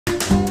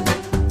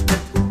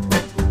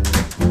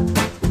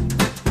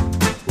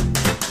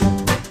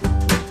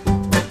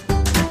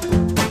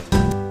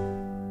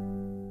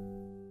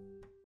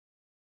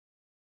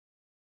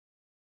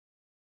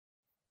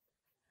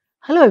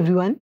Hello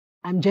everyone,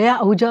 I'm Jaya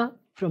Ahuja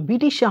from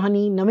BT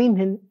Shahani Naveen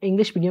Hind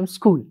English Medium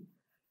School.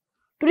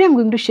 Today I'm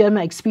going to share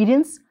my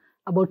experience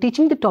about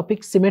teaching the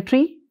topic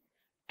symmetry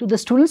to the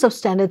students of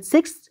Standard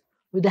 6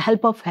 with the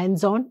help of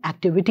hands-on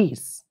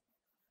activities.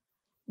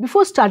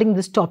 Before starting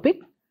this topic,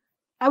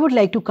 I would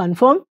like to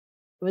confirm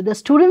whether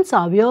students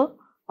are aware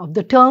of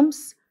the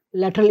terms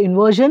lateral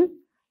inversion,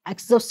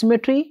 axis of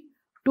symmetry,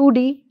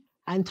 2D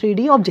and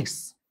 3D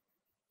objects.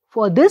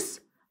 For this,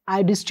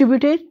 I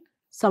distributed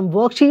some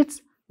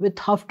worksheets with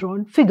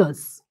half-drawn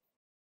figures.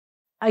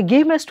 I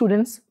gave my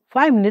students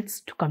 5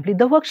 minutes to complete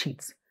the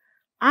worksheets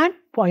and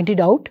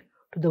pointed out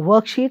to the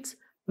worksheets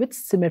with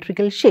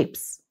symmetrical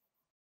shapes.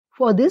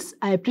 For this,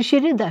 I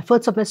appreciated the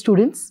efforts of my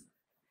students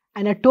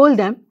and I told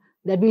them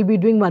that we will be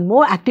doing one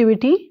more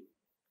activity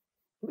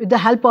with the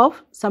help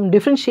of some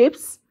different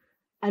shapes,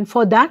 and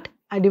for that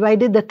I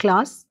divided the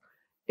class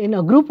in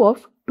a group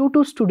of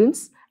 2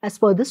 students as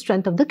per the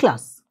strength of the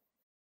class.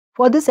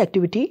 For this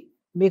activity,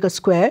 make a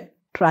square,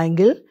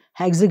 triangle,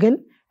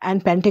 hexagon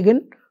and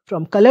pentagon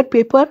from colored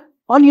paper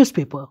or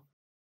newspaper.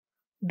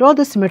 Draw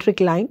the symmetric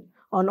line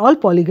on all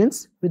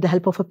polygons with the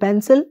help of a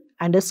pencil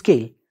and a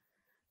scale.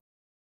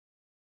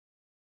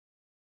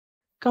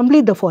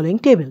 Complete the following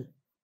table.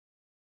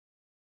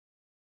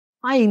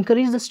 I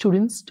encourage the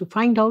students to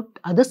find out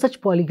other such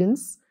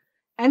polygons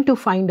and to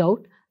find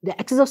out the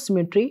axis of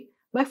symmetry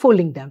by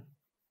folding them.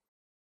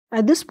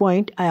 At this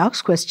point, I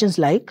ask questions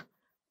like,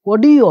 what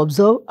do you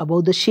observe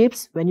about the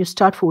shapes when you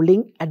start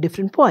folding at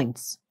different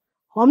points?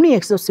 How many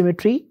axes of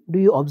symmetry do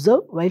you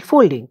observe while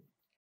folding?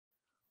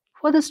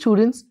 For the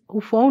students who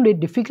found it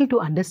difficult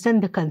to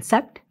understand the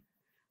concept,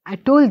 I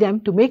told them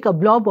to make a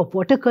blob of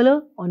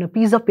watercolor on a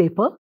piece of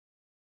paper,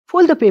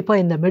 fold the paper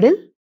in the middle,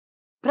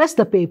 press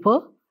the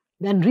paper,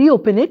 then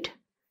reopen it,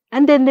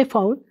 and then they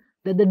found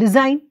that the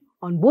design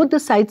on both the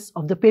sides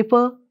of the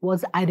paper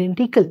was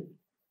identical.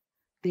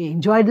 They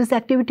enjoyed this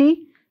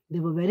activity,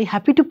 they were very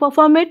happy to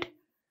perform it,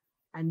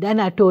 and then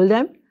I told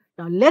them,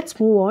 now let's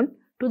move on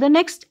to the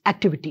next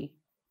activity.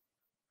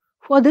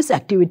 For this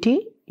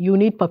activity, you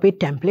need puppet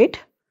template,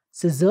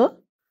 scissor,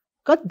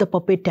 cut the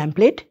puppet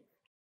template,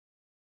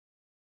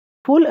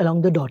 pull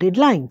along the dotted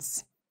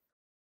lines.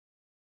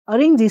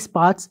 Arrange these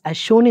parts as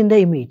shown in the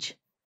image.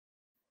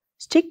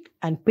 Stick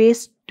and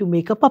paste to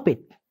make a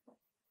puppet.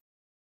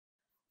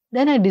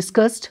 Then I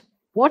discussed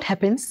what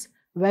happens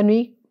when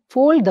we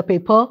fold the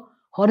paper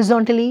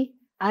horizontally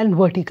and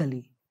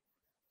vertically.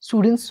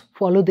 Students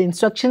followed the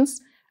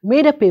instructions,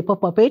 made a paper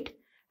puppet,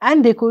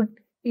 and they could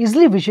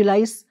easily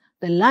visualize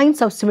the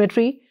lines of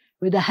symmetry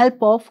with the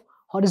help of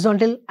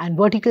horizontal and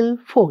vertical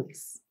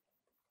folds.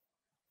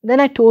 Then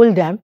I told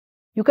them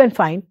you can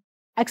find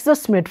axis of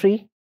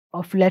symmetry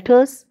of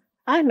letters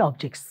and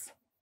objects.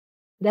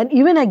 Then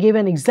even I gave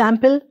an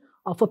example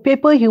of a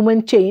paper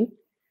human chain,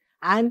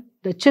 and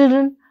the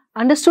children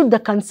understood the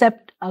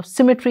concept of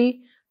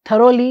symmetry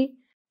thoroughly.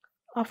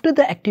 After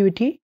the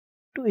activity,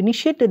 to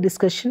initiate the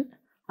discussion,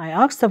 I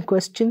asked some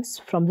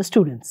questions from the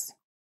students.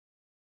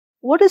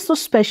 What is so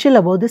special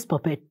about this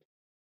puppet?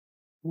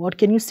 What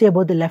can you say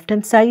about the left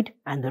hand side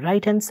and the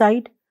right hand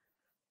side?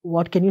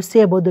 What can you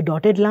say about the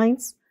dotted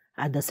lines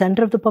at the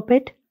center of the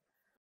puppet?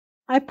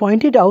 I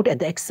pointed out at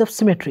the axis of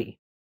symmetry,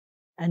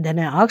 and then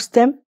I asked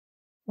them,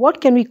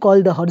 what can we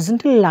call the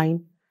horizontal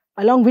line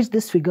along which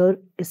this figure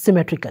is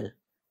symmetrical?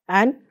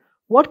 And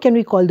what can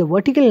we call the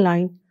vertical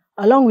line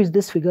along which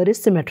this figure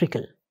is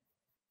symmetrical?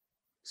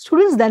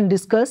 Students then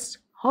discussed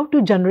how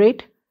to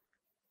generate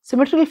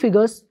symmetrical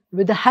figures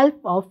with the help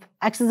of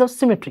axis of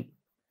symmetry.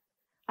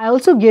 I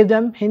also gave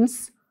them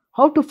hints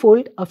how to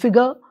fold a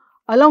figure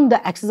along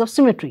the axis of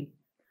symmetry.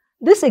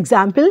 This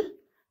example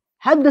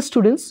helped the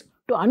students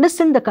to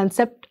understand the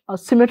concept of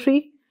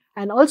symmetry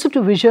and also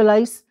to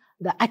visualize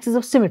the axis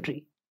of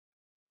symmetry.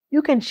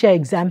 You can share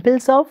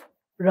examples of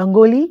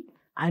rangoli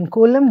and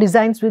column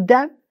designs with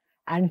them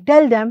and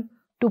tell them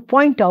to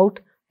point out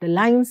the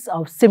lines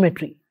of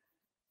symmetry.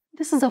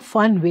 This is a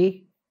fun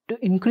way to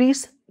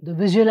increase the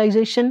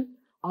visualization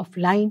of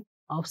line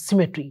of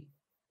symmetry.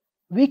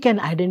 We can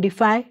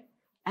identify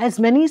as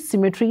many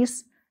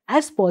symmetries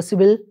as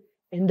possible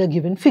in the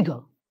given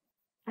figure.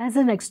 As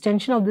an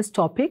extension of this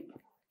topic,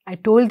 I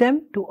told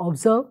them to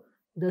observe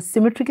the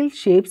symmetrical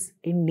shapes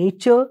in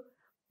nature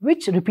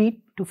which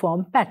repeat to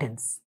form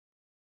patterns.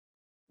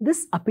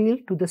 This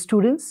appealed to the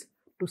students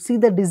to see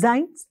the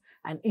designs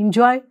and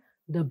enjoy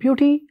the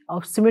beauty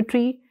of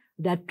symmetry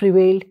that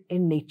prevailed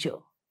in nature.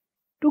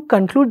 To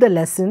conclude the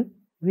lesson,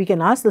 we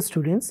can ask the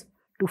students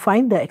to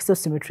find the axis of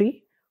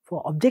symmetry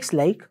for objects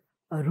like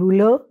a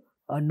ruler,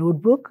 a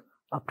notebook,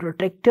 a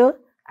protractor,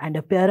 and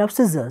a pair of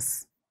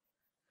scissors.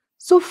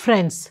 So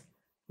friends,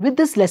 with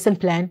this lesson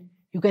plan,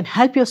 you can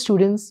help your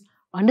students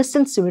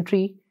understand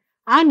symmetry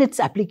and its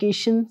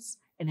applications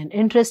in an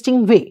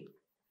interesting way.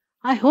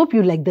 I hope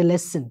you like the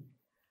lesson.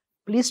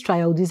 Please try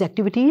out these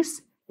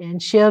activities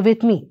and share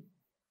with me.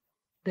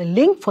 The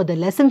link for the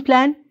lesson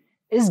plan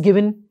is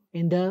given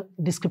in the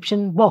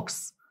description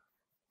box.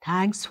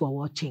 Thanks for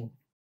watching.